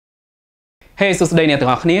Hey, so today, I'm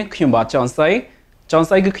going to talk John Say. John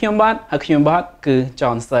Say is John Bad, and John Bad is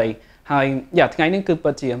John Say. Hi, yeah, today I'm going to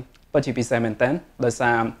talk about Simon Ten. There's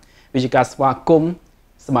we just got welcome,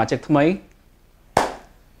 some check to me.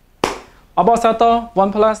 About Sato,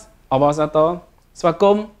 OnePlus, about Sato,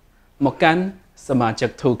 welcome, Mokan, some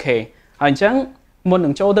check 2K. Hi, Chang, muốn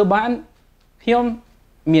đừng cho đỡ bạn, hiếm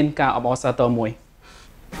miền cả about Sato mùi.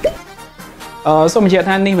 So mình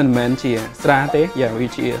thấy mình chỉ ra thế, yeah, we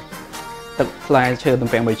chỉ tập lại chơi tầm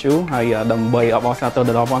bèn bảy chú hay đầm bầy ở bao xa tôi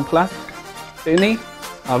được OnePlus. Thế này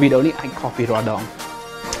video này anh copy ra đòn.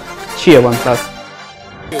 Cheer OnePlus.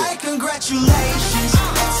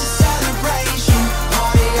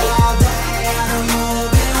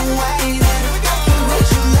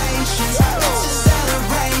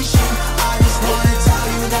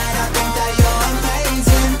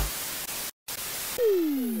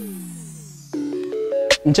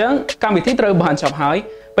 Chẳng cam vị tríត្រូវបានចាប់ហើយ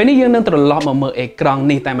ពេលនេះយើងនឹងត្រឡប់មកមើលអេក្រង់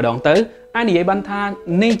នេះតែម្ដងទៅអាចនិយាយបានថា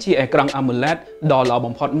នេះជាអេក្រង់ AMOLED ដ៏ល្អ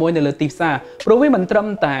បំផុតមួយនៅលើទីផ្សារព្រោះវាមិនត្រឹម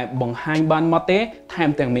តែបង្ហាញបានមកទេថែម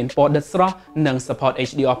ទាំងមានពណ៌ដិតស្រស់និង support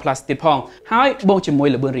HDR+ ទៀតផងហើយបូកជាមួយ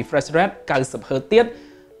ល្បឿន refresh rate 90 Hz ទៀត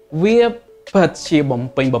វាពិតជាបំ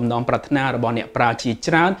ពេញបំណងប្រាថ្នារបស់អ្នកប្រើជា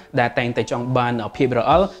ច្រើនដែលតែងតែចង់បានភាពរ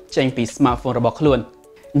អិលចេញពី smartphone របស់ខ្លួន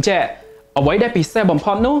អញ្ចឹងអ្វីដែលពិសេសបំ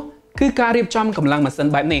ផុតនោះគឺការរៀបចំកម្លាំងម៉ាស៊ីន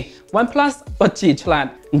បែបនេះ OnePlus ពិតជាឆ្លាត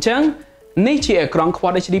អញ្ចឹងនេះជាអេក្រង់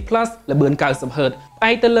Quad HD+ ល្បឿន90 Hz ផ្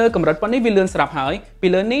អែកទៅលើកម្រិតប៉ុណ្នេះវាលឿនស្រាប់ហើយពី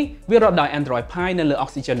លើនេះវារត់ដោយ Android Pie នៅលើ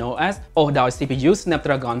Oxygen OS អូសដោយ CPU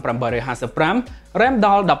Snapdragon 855 RAM ដ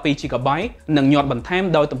ល់ 12GB និងញាត់បន្ថែម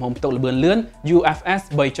ដោយទំហំផ្ទុកល្បឿនលឿន UFS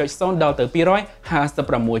 3.0 ដល់ទៅ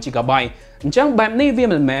 256GB អញ្ចឹងបែបនេះវា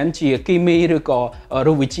មិនមែនជាគីមីឬក៏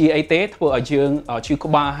រូបវិទ្យាអីទេធ្វើឲ្យយើងឈឺ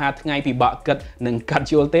ក្បាលហាថ្ងៃពិបាកគិតនិងកាត់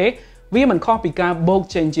យល់ទេវាមិនខុសពីការបូក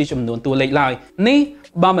ចេញជាចំនួនតួលេខឡើយនេះ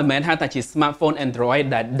បើមិនមែនហៅថាជា smartphone Android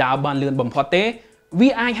ដែលដើរបានលឿនបំផុតទេវា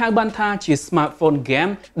អាចហៅបានថាជា smartphone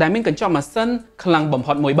game ដែលមានកញ្ចក់ម៉ាស៊ីនខ្លាំងបំ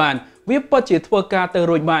ផុតមួយបានវាពិតជាធ្វើការទៅ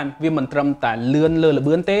រួចបានវាមិនត្រឹមតែលឿនលើល្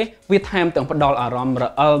បឿនទេវាថែមទាំងផ្ដល់អារម្មណ៍រ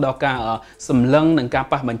អិលដល់ការសម្លឹងនិងការ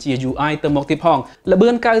ប៉ះបញ្ជា UI ទៅមុខទៀតផងល្បឿ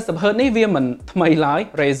ន90 Hz នេះវាមិនថ្មីឡើយ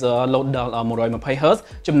Razer លោតដល់ 120 Hz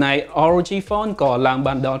ចំណែក ROG Phone ក៏ឡើង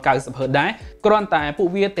បានដល់90 Hz ដែរគ្រាន់តែពួក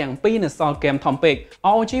វាទាំងពីរនៅសល់ហ្គេមធំពេក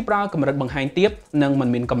ROG ប្រើកម្រិតបង្ហាញទាបនិងមិន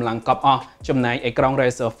មានកម្លាំងកប់អស់ចំណែកអេក្រង់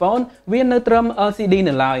Razer Phone វានៅត្រឹម LCD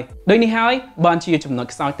នៅឡើយដូចនេះហើយបានជាចំណុច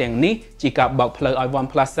ខ្សោយទាំងនេះជាការបើកផ្លូវឲ្យ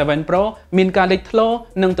OnePlus 7 Pro មានការលេចធ្លោ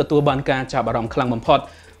និងទទួលបានការចាប់អារម្មណ៍ខ្លាំងបំផុត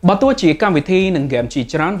បើទោះជាកម្មវិធីនិងហ្គេមជា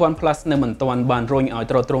ច្រើន OnePlus នៅមិនទាន់បានរុញឲ្យ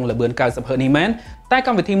ទ្រទ្រង់ល្បឿន90 Hz នេះមែនតែក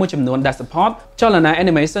ម្មវិធីមួយចំនួនដែល support ចលនា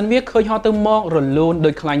animation វាឃើញហត់ទៅមករលូនដូ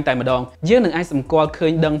ចខ្លាញ់តែម្ដងយើងនឹងអាចសម្គាល់ឃើ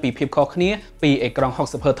ញដឹងពីភាពខុសគ្នាពីអេក្រង់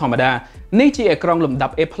60 Hz ធម្មតានេះជាអេក្រង់លំដា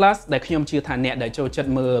ប់ A+ ដែលខ្ញុំជឿថាអ្នកដែលចូលចិត្ត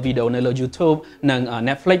មើលវីដេអូនៅលើ YouTube និង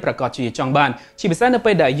Netflix ប្រកាសជាចង់បានជាពិសេសនៅ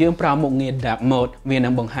ពេលដែលយើងប្រើមុខងារ Dark Mode វានឹ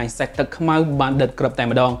ងបង្ហាញសាច់ទឹកខ្មៅបានដិតក្រឹបតែ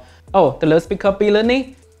ម្ដងអូទៅលើ speaker ពីរលើនេះ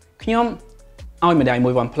ខ្ញុំឲ្យម្ដាយមួ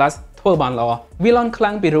យ OnePlus ធ្វើបានល្អវាលន់ខ្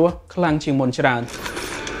លាំងពីរោះខ្លាំងជាងមុនច្រើន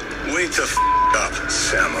Wake the up,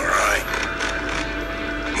 samurai.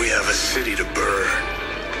 We have a city to burn.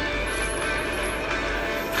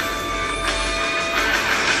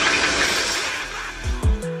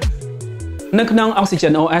 នៅក្នុង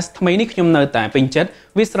Oxygen OS ថ្មីនេះខ្ញុំនៅតែពេញចិត្ត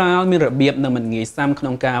វាស្រាលមានរបៀបនិងមិនងាយសាំក្នុ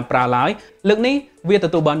ងការប្រើឡើយលើកនេះវាទ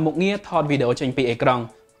ទួលបានមុខងារថតវីដេអូចេញពីអេក្រង់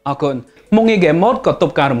អរគុណមុខងារ Game Mode ក៏ទ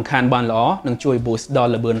ប់ការរំខានបានល្អនិងជួយ boost ដ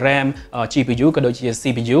ល់ល្បឿន RAM GPU ក៏ដូចជា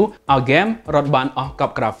CPU ឲ្យ game រត់បានអស់ក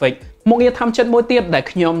ប់ graphic មុខងារthamចិត្តមួយទៀតដែល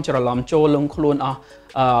ខ្ញុំច្រឡំចូលលងខ្លួនអស់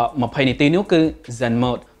20នាទីនោះគឺ Zen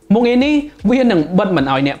Mode មុខងារនេះវានឹងបិទមិន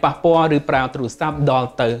ឲ្យអ្នកប៉ះពាល់ឬប្រើទូរស័ព្ទដល់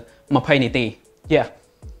ទៅ20នាទី Yeah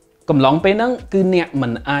កំឡុងពេលហ្នឹងគឺអ្នកមិ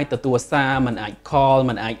នអាចទទួលសារមិនអាច call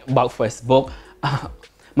មិនអាចបើក Facebook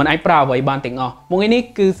មិនអាចប្រើអ្វីបានទាំងអស់មុខនេះ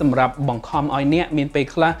គឺសម្រាប់បង្ខំឲ្យអ្នកមានពេល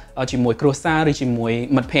ខ្លះជាមួយគ្រួសារឬជាមួយ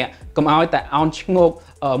មិត្តភ័ក្តិកុំឲ្យតែអោនឈ្ងោក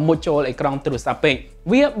មុជចូលអេក្រង់ទូរស័ព្ទពេក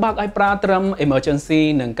វាបើកឲ្យប្រើត្រឹម emergency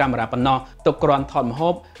និងកាមេរ៉ាប៉ុណ្ណោះទុកគ្រាន់ថតម្ហូ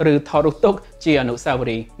បឬថតរូបទុកជាអនុស្សាវ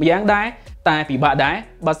រីយ៍ម្យ៉ាងដែរតែពិបាកដែរ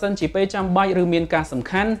បើសិនជាពេលចាំបាច់ឬមានការសំ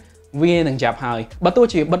ខាន់វានឹងចាប់ហើយបើទោះ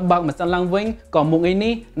ជាបិទបើកម៉ាស៊ីនឡើងវិញក៏មុខ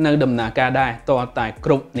នេះនៅដំណើរការដែរតើតែគ្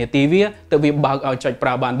រប់នាទីវាទៅវាបើកឲ្យចុចប្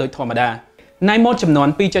រើបានដូចធម្មតាNight Mode ចំនួន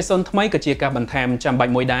 2.0 ថ្មីក៏ជាការបន្ថែមចាំបា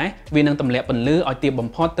ច់មួយដែរវានឹងទម្លាក់ពន្លឺឲ្យទាបបំ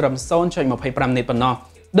ផុតត្រឹម 0.25 នីតប៉ុណ្ណោះ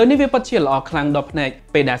ដោយនេះវាពិតជាល្អខ្លាំងដល់ភ្នែក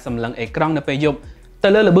ពេលដែលសម្លឹងអេក្រង់នៅពេលយប់ទៅ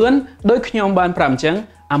លើល្បឿនដោយខ្ញុំបានប្រាប់អញ្ចឹង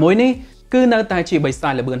អាមួយនេះ គឺនៅតែជា3ខ្សែ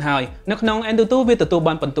ល្បឿនហើយនៅក្នុង Antutu វាទទួល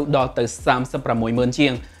បានពិន្ទុដល់ទៅ 36,000 ជា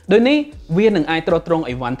ងដូចនេះវានឹងអាចទ្រទ្រង់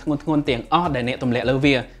អីវ៉ាន់ធ្ងន់ៗទាំងអស់ដែលអ្នកទម្លាក់លើ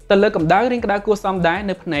វាទៅលើកម្ដៅរៀងក្ដៅគួរសមដែរ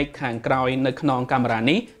នៅផ្នែកខាងក្រោយនៅក្នុងកាមេរ៉ា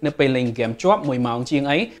នេះនៅពេលលេងហ្គេមជាប់1ម៉ោងជាង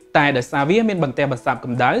អីតែដោយសារវាមានបន្ទះបន្សាបក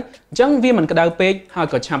ម្ដៅអញ្ចឹងវាមិនក្ដៅពេកហើយ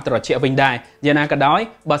ក៏ឆាប់ត្រជាក់វិញដែរយ៉ាងណាក៏ដោយ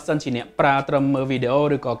បើសិនជាអ្នកប្រើត្រឹមមើលវីដេអូ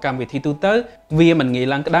ឬក៏កម្មវិធីទូទៅវាមិនងាយ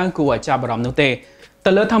ឡើងក្ដៅគួរឲ្យចាប់អារម្មណ៍នោះទេ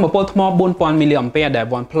ទៅលើថាមពលថ្ម 4000 មីលីអាំពែដែល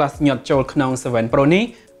OnePlus ញាត់ចូលក្នុង7 Pro នេះ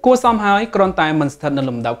គួរសមហើយគ្រាន់តែមិនស្ថិតនៅ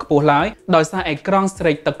លំដាប់ខ្ពស់ឡើយដោយសារអេក្រង់ស្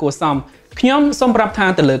រេកទឹកគួរសមខ្ញុំសូមប្រាប់ថា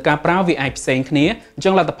ទៅលើការប្រើវាអាចផ្សេងគ្នាអញ្ចឹ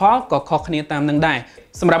ងលទ្ធផលក៏ខុសគ្នាតាមនឹងដែរ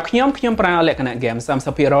សម្រាប់ខ្ញុំប្រើលក្ខណៈ game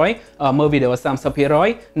 30% មើលវីដេអូ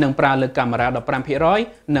 30% និងប្រើលើកាមេរ៉ា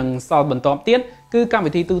 15% និងសល់បន្ទាប់ទៀតគឺកម្ម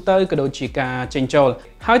វិធីទូទៅក៏ដូចជាការចេញចូល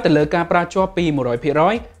ហើយទៅលើការប្រើជាប់ពី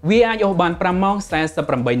 100% វាអាចអូសបាន5ម៉ោង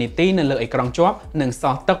48នាទីនៅលើអេក្រង់ជាប់និងស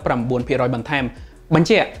ល់ទឹក 9% បន្ថែមបញ្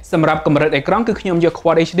ជាក់សម្រាប់កម្រិតអេក្រង់គឺខ្ញុំយក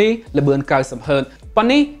Quad HD ល្បឿន 90Hz ប៉ុន្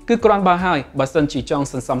នេះគឺគ្រាន់បើហើយបើសិនជាចង់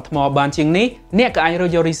សន្សំថ្មបានជាងនេះអ្នកក៏អាចរក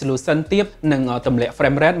យក resolution ទាបនិងទម្លាក់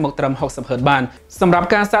frame rate មកត្រឹម 60Hz បានសម្រាប់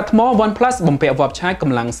ការសាកថ្ម OnePlus បំពាក់វ៉ាប់ឆាយក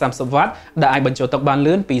ម្លាំង 30W ដែលអាចបញ្ចូលទឹកបាន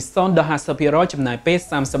លឿនពី 0 ដល់ 50% ចំណាយពេល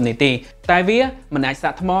 30 នាទីតែវាមិនអាចសា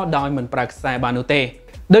កថ្មដោយមិនប្រើខ្សែបាននោះទេ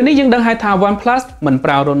ដូចនេះយើងដឹងហើយថា OnePlus មិនប្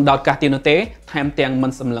រើរុនដោតកាសទៀតនោះទេថែមទាំងមិ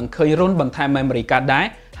នសម្លឹងឃើញរុនបន្ថែម memory card ដែរ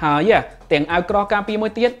ហើយទាំងអាវក្រការពារមួ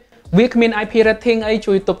យទៀតវាគ្មាន IP rating អី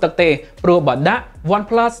ជួយទប់ទឹកទេព្រោះបើដាក់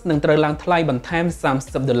OnePlus នឹងត្រូវឡើងថ្លៃបន្ថែម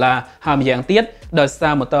$30ហើយម្យ៉ាងទៀតដោយសា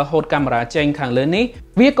រម៉ូទ័រហូតកាមេរ៉ាចេញខាងលើនេះ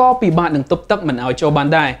វាក៏ពិបាកនឹងទប់ទឹកមិនឲ្យចូលបាន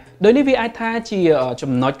ដែរដោយនេះវាអាចថាជា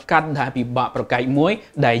ចំណុចកាត់ដែលពិបាកប្រកែកមួយ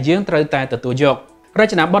ដែលយើងត្រូវតែទទួលយករ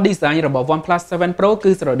ចនាប័ទ្ម design របស់ OnePlus 7 Pro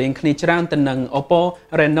គឺស្រដៀងគ្នាច្រើនទៅនឹង Oppo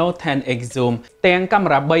Reno 10X Zoom ទាំងកាមេ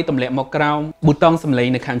រ៉ា3ទម្លាក់មកក្រោមប៊ូតុងសំឡេង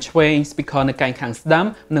នៅខាងឆ្វេង speaker នៅកែងខាងស្ដាំ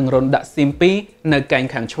និងរុនដាក់ SIM 2នៅកែង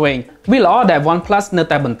ខាងឆ្វេងវាល្អដែល OnePlus នៅ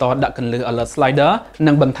តែបន្តដាក់គន្លឹះ alert slider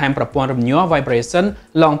និងបន្ថែមប្រព័ន្ធរំញ័រ vibration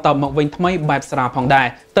ឡងតបមកវិញថ្មីបែបស្រាលផងដែរ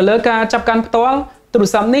ទៅលើការចាប់កាន់ផ្ទាល់ទូរ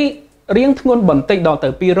ស័ព្ទនេះរាងធ្ងន់បន្តិចដល់ទៅ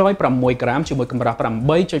206ក្រាមជាមួយកម្រាស់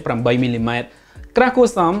 8.8 មីលីម៉ែត្រក្រាស់គួរ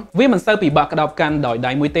សមវាមិនសូវពិបាកក្តោបកាន់ដោយ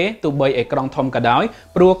ដៃមួយទេទោះបីអេក្រង់ធំក៏ដោយ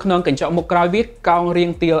ព្រោះក្នុងកញ្ចក់មុខក្រោយវាកោងរា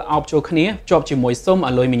ងទាលអោបចូលគ្នាជាប់ជាមួយស៊ុម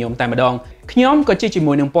អាលុយមីញ៉ុមតែម្ដងខ្ញុំក៏ជិះជា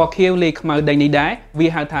មួយនឹងពណ៌ខៀវលាយខ្មៅដីនេះដែរវា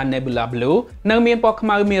ហៅថា Nebula Blue នៅមានពណ៌ខ្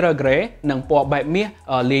មៅ Mirror Grey និងពណ៌បែបមាស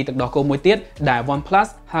លាយទឹកដោះគោមួយទៀតដែល OnePlus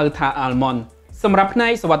ហៅថា Almond សម្រាប់ផ្នែ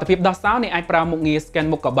កសុវត្ថិភាពដោះសោអ្នកអាចប្រើមុខងារ scan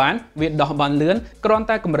មុខក៏បានវាដោះបានលឿនគ្រាន់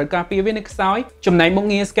តែកម្រិតការពារវានៅខ្សោយចំណែកមុខ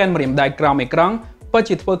ងារ scan ម្រាមដៃក្រោមអេក្រង់ពិត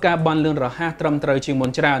ជាធ្វើការបានលឿនរហ័សត្រឹមត្រូវជាងមុន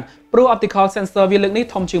ច្រើនព្រោះ optical sensor វាលើកនេះ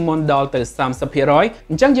ធំជាងមុនដល់ទៅ 30%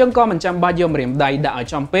 អញ្ចឹងយើងក៏មិនចាំបាច់យកម្រាមដៃដាក់ឲ្យ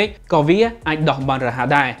ចំពេកក៏វាអាចដោះបានរហ័ស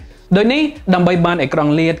ដែរដូចនេះដើម្បីបានអេក្រ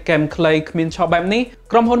ង់លាតកែមខ្លីគ្មានឆប់បែបនេះ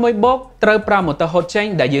ក្រុមហ៊ុនមួយបូកត្រូវប្រើម៉ូទ័រហូតចេញ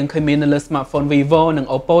ដែលយើងឃើញមាននៅលើ smartphone Vivo និង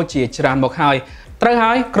Oppo ជាច្រើនមកហើយត្រូវ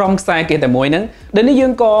ហើយក្រុមខ្សែគេតែមួយហ្នឹងដែលនេះយើ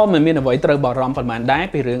ងក៏មិនមានអ្វីត្រូវបារម្ភប៉ុន្មានដែរ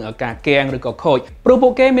ពីរឿងការកៀងឬក៏ខូចព្រោះពួ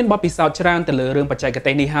កគេមានបទពិសោធន៍ច្រើនទៅលើរឿងបច្ចេក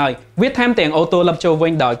ទេសនេះហើយវាថែមទាំងអូតូលឹបចូលវិ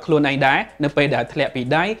ញដោយខ្លួនឯងដែរនៅពេលដែលធ្លាក់ពី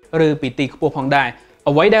ដៃឬពីទីខ្ពស់ផងដែរ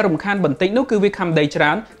អ្វីដែលរំខានបន្តិចនោះគឺវាខំដីច្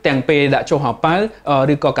រើនទាំងពេលដាក់ចុះហោប៉ៅ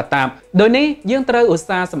ឬក៏កាតាបដូចនេះយើងត្រូវឧស្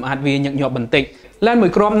សាហ៍សម្អាតវាញឹកញាប់បន្តិចឡែនមួ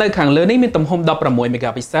យគ្រាប់នៅខាងលើនេះមានទំហំ16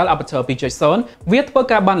 megapixel aperture 2.0 វាធ្វើ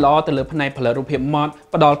ការបានល្អទៅលើផ្នែកផលិតរូបភាពម៉ត់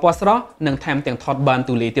ផ្ដល់ពណ៌ស្រស់និងថែមទាំងថតបាន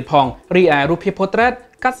ទូលាយទៀតផងរីឯរូបភាព portrait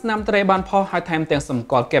កាត់ស្នាមត្រេបានផុសហើយថែមទាំងសម្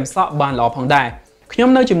គាល់គែមសក់បានល្អផងដែរខ្ញុំ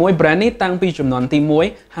នៅជាមួយ brand នេះតាំងពីចំនួនទី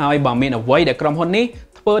1ហើយបើមានអ្វីដែលក្រុមហ៊ុននេះ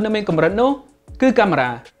ធ្វើនៅមានកម្រិតនោះគឺកាមេ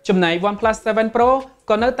រ៉ាចំណែក OnePlus 7 Pro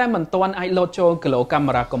ក៏នៅតែមិនទាន់អាចលោតចូលគីឡូកា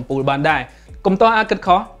មេរ៉ាកំពូលបានដែរកុំតោះអាគិត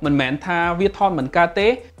ខុសមិនមែនថាវាថតមិនកើតទេ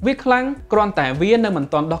វាខ្លាំងគ្រាន់តែវានៅមិន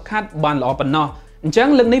ទាន់ដោះខាត់បានល្អប៉ុណ្ណោះអញ្ចឹង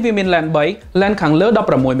លើកនេះវាមាន lens 3 lens ខាងលើ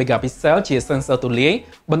16 megapixel ជា sensor ទូលាយ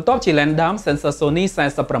បន្ទាប់ជា lens ដើម sensor Sony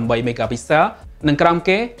 48 megapixel និងក្រោម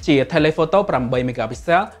គេជា telephoto 8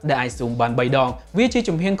 megapixel ដែលអាច zoom បាន3ដងវាជា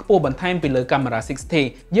ជំហានខ្ពស់បន្ថែមពីលើកាមេរ៉ា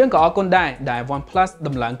 60 យើងក៏អរគុណដែរដែល OnePlus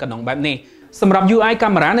ដំឡើងកណ្ដុងបែបនេះសម្រាប់ UI កា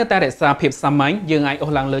មេរ៉ានៅតែរក្សាភាពសាមញ្ញយើងអាចអូ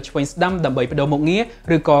សឡើងលើឆ្វេងស្ដាំដើម្បីបដូរមុខងារ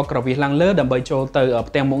ឬក៏ក្រវាសឡើងលើដើម្បីចូលទៅ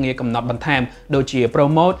ផ្ទាំងមុខងារកំណត់បន្ថែមដូចជា Pro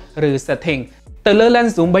Mode ឬ Setting ទៅលើ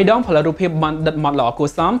lens zoom 3ដងផលិតរូបភាពបានដិតម៉ត់ល្អគួរ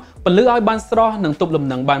សមពន្លឺឲ្យបានស្រស់និងទប់លំ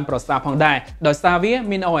នឹងបានប្រសើរផងដែរដោយសារវា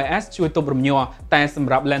មាន OIS ជួយទប់រំញ័រតែស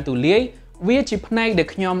ម្រាប់ lens ទូលាយវាជាផ្នែកដែល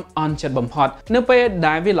ខ្ញុំអន់ចិត្តបំផុតនៅពេល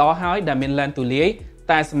ដែលវាល្អហើយដែលមាន lens ទូលាយ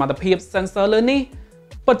តែសមត្ថភាព sensor លើនេះ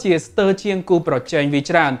ពិតជាស្ទើរជាងគូប្រជែងវា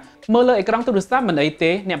ច្រើនមើលលើអេក្រង់ទូរស័ព្ទមិនអី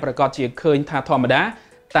ទេអ្នកប្រកាសជាឃើញថាធម្មតា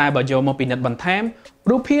តែបើយកមកពិនិត្យបន្ថែម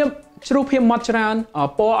រូបភាពជ្រុះភាពម៉ត់ច្រើន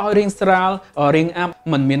ពណ៌ឲ្យរាងស្រាលរាងអាប់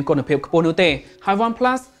មិនមានគុណភាពខ្ពស់នោះទេហើយ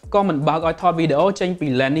OnePlus ក៏មិនបើកឲ្យថតវីដេអូចេញពី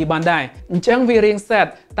lens នេះបានដែរអញ្ចឹងវារៀង set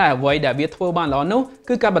តែអ្វីដែលវាធ្វើបានល្អនោះ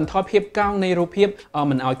គឺការបន្ថយភាពកោងនៃរូបភាព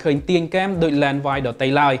មិនឲ្យឃើញទាញកែមដូច lens wide ដទៃ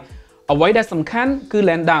ឡើយអ្វីដែលសំខាន់គឺ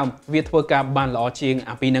lens ដើមវាធ្វើការបានល្អជាង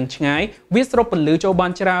អាពីនឹងឆ្ងាយវាស្រូបពន្លឺចូលបា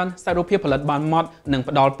នច្រើនសាច់រូបភាពផលិតបានម៉ត់និង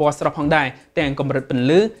ផ្ដល់ពណ៌ស្រស់ផងដែរទាំងកម្រិតពន្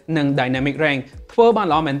លឺនិង dynamic range ធ្វើបាន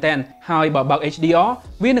ល្អមែនទែនហើយបើបើក HDR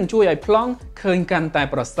វានឹងជួយឲ្យប្លង់ឃើញកាន់តែ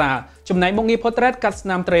ប្រសើរចំណែកមុខងារ portrait កាត់ស្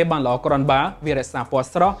នាមត្រេបានល្អគ្រាន់បើវារក្សាពណ៌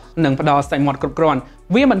ស្រស់និងផ្ដល់សាច់មាត់គ្រប់គ្រាន់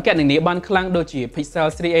វាមិនគណនាបានខ្លាំងដូចជា Pixel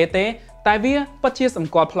 3a ទេតែវាពិតជាស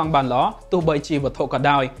ម្គាល់ប្លង់បានល្អទោះបីជាវត្ថុក៏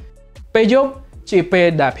ដោយពេលយប់ជាពេល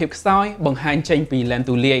ដែលភាពខ្សោយបង្ហាញចេញពី lens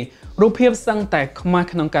ទូលាយរូបភាពសឹងតែខ្មាស់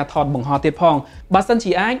ក្នុងការថតបង្ហោះទៀតផងបើសិន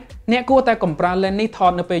ជាអាចអ្នកគួរតែកំប្រើ lens នេះថ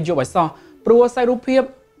តនៅពេលយប់ឲ្យសោះព្រោះសាច់រូបភាព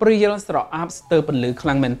ព្រាលស្រអាប់ស្ទើរពន្លឺខ្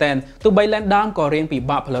លាំងមែនទែនទោះបី lens ដើមក៏រៀងពិ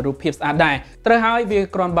បាកផលិតរូបភាពស្អាតដែរត្រូវហើយវា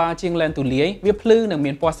គ្រាន់បើជាង lens ទូលាយវាភ្លឺនិង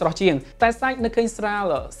មានពណ៌ស្រស់ជាងតែសាច់នៅឃើញស្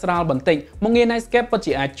រាលបន្តិចមុខងារ Nightscape ពិត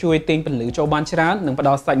ជាអាចជួយទាញពន្លឺចូលបានច្រើននិងផ្ដ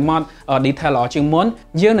ល់សាច់ម៉ត់ detail ល្អជាងមុន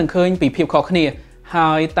យើងនឹងឃើញពីភាពខុសគ្នា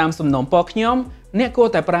ហើយតាមសំណុំពរខ្ញុំអ្នកគួរ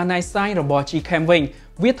តែប្រើ Night Sight របស់ Gcam វិញ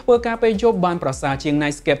វាធ្វើការពេលយប់បានប្រសើរជាង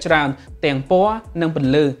Nightscape ច្រើនទាំងពណ៌និងព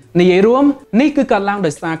ន្លឺនិយាយរួមនេះគឺកើតឡើង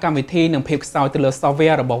ដោយសារកម្មវិធីនិងភាពខ្សោយទៅលើ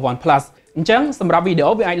software របស់ OnePlus អញ្ចឹងសម្រាប់វីដេ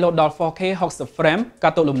អូវាអាច load ដល់ 4K 60 frame កា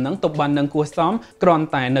រទុកលំនឹងទប់បាននឹងគួរសមគ្រាន់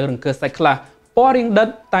តែនៅរង្គើសាច់ខ្លះពណ៌រៀងដិត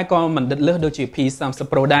តែក៏មិនដិតលើសដូចជា P30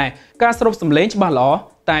 Pro ដែរការស្រូបសំឡេងច្បាស់ល្អ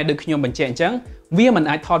តែដូចខ្ញុំបញ្ជាក់អញ្ចឹងវាមិន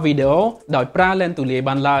អាចថតវីដេអូដោយប្រើ lens ទូលាយ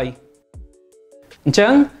បានឡើយអញ្ចឹ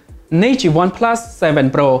ងនេះជា OnePlus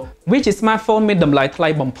 7 Pro វាជា smartphone មានតម្លៃថ្លៃ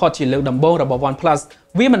បំផុតជាលើកដំបូងរបស់ OnePlus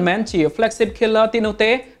វាមិនមែនជា flagship killer ទៀតនោះ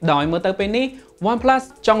ទេដោយមើលទៅពេលនេះ OnePlus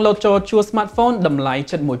ចង់លោតចូលជួរ smartphone តម្លៃ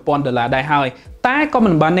ជិត$1000ដែរហើយតែក៏មិ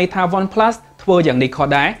នបានន័យថា OnePlus ធ្វើយ៉ាងនេះខុស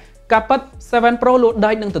ដែរការពិត7 Pro លក់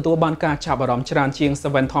ដាច់នឹងទទួលបានការចាប់អារម្មណ៍ច្រើនជាង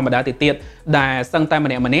7ធម្មតាទៀតដែលសឹងតែម្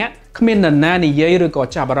នាក់គ្មាននរណានិយាយឬក៏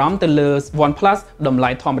ចាប់អារម្មណ៍ទៅលើ OnePlus តម្លៃ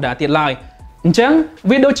ធម្មតាទៀតឡើយអញ្ចឹង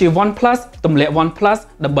វាដូចជា OnePlus ទម្លាក់ OnePlus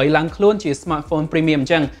ដើម្បីឡើងខ្លួនជា smartphone premium អ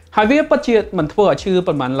ញ្ចឹងហើយវាពិតជាមិនធ្វើឲ្យឈឺ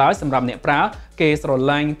ប៉ុន្មានឡើយសម្រាប់អ្នកប្រើគេស្រ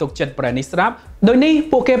ឡាញ់ទុកចិត្តប្រែនេះស្រាប់ដូចនេះ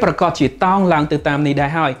ពួកគេប្រកាសជាតោងឡើងទៅតាមនេះដែ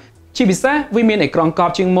រហើយជាពិសេសវាមានអេក្រង់កោ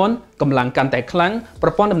បជាងមុនកម្លាំងកាន់តែខ្លាំងប្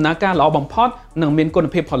រព័ន្ធដំណើរការល្អបំផុតនិងមានគុណ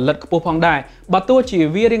ភាពផលិតខ្ពស់ផងដែរបើទោះជា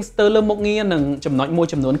វារៀងស្ទើរលើមុខងារនិងចំណុចមួយ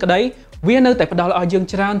ចំនួនក្តីវានៅតែផ្ដល់ឲ្យយើង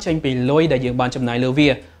ច្រើនចេញពីលុយដែលយើងបានចំណាយលើវា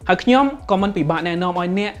ហើយខ្ញុំក៏មិនពិបាកណែនាំឲ្យ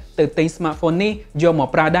អ្នកទៅទិញ smartphone នេះយកមក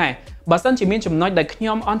ប្រើដែរបើសិនជាមានចំណុចដែលខ្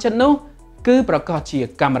ញុំអន់ចិត្តនោះគឺប្រកាសជា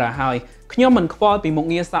កាមេរ៉ាហើយខ្ញុំមិនខ្វល់ពីមុខ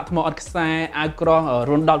ងារសាកថ្មឥតខ្សែអាវក្រោះ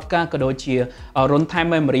រុនដុតកាក៏ដូចជារុនថែម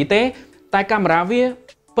memory ទេតែកាមេរ៉ាវា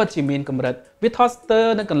ពិតជាមានកម្រិតវាថតស្ទើរ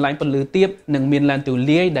នៅកន្លែងពន្លឺទាបនិងមាន lens ទូ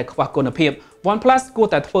លាយដែលខ្វះគុណភាព OnePlus គួរ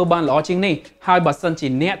តែធ្វើបានល្អជាងនេះហើយបើសិនជា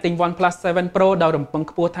អ្នកទិញ OnePlus 7 Pro ដោយរំពឹង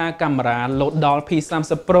ខ្ពស់ថាកាមេរ៉ាលោតដល់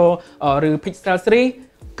P30 Pro ឬ Pixel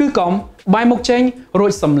 3គឺកុំបែរមុខចេញរួ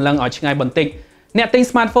ចសម្លឹងឲ្យឆ្ងាយបន្តិចអ្នកទិញ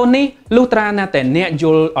smartphone នេះលុះត្រាណាតែអ្នកយ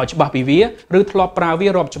ល់ឲ្យច្បាស់ពីវាឬធ្លាប់ប្រើវា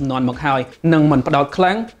រាប់ចំនួនមកហើយនិងមិនផ្ដោតខ្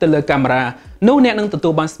លាំងទៅលើកាមេរ៉ានោះអ្នកនឹងទទួ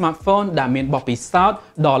លបាន smartphone ដែលមានបទពិសោធន៍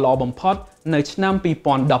ដ៏ល្អបំផុតនៅឆ្នាំ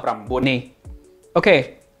2019នេះអូខេ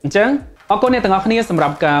អញ្ចឹងអរគុណអ្នកទាំងអស់គ្នាសម្រា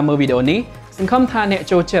ប់ការមើលវីដេអូនេះសង្ឃឹមថាអ្នក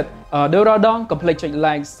ចូលចិត្តដោយរដងកុំភ្លេចចុច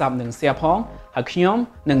like sub និង share ផងហើយខ្ញុំ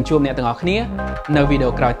នឹងជួបអ្នកទាំងអស់គ្នានៅវីដេ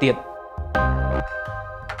អូក្រោយទៀត